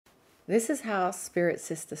This is how Spirit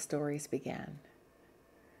Sister Stories began.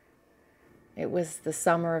 It was the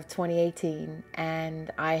summer of 2018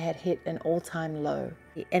 and I had hit an all-time low.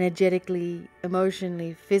 Energetically,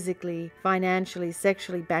 emotionally, physically, financially,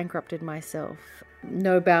 sexually bankrupted myself.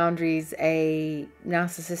 No boundaries, a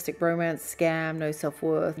narcissistic romance scam, no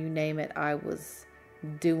self-worth, you name it, I was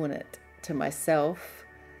doing it to myself.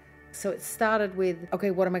 So it started with,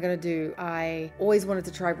 okay, what am I going to do? I always wanted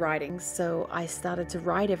to try writing, so I started to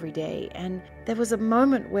write every day. And there was a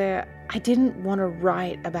moment where I didn't want to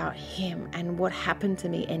write about him and what happened to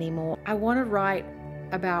me anymore. I want to write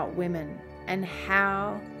about women and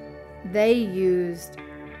how they used,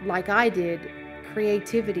 like I did,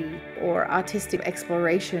 creativity or artistic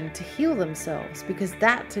exploration to heal themselves, because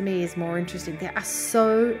that to me is more interesting. There are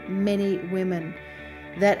so many women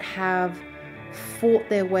that have fought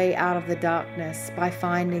their way out of the darkness by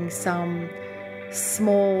finding some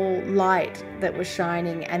small light that was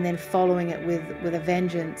shining and then following it with a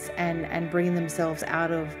vengeance and bringing themselves out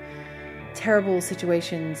of terrible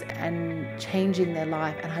situations and changing their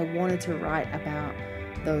life. And I wanted to write about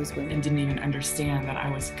those women. And didn't even understand that I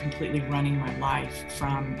was completely running my life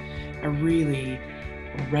from a really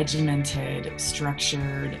regimented,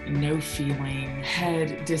 structured, no feeling,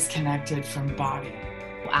 head disconnected from body.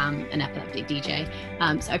 An epileptic DJ,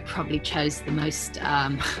 so I probably chose the most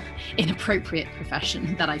inappropriate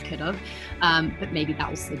profession that I could have, but maybe that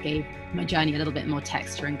also gave my journey a little bit more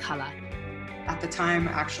texture and color. At the time,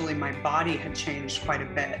 actually, my body had changed quite a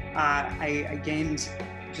bit. I gained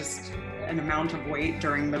just an amount of weight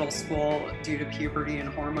during middle school due to puberty and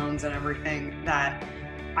hormones and everything that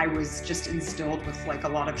I was just instilled with like a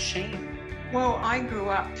lot of shame. Well, I grew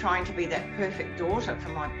up trying to be that perfect daughter for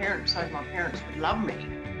my parents so my parents would love me.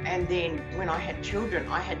 And then when I had children,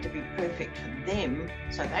 I had to be perfect for them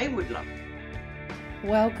so they would love me.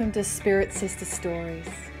 Welcome to Spirit Sister Stories.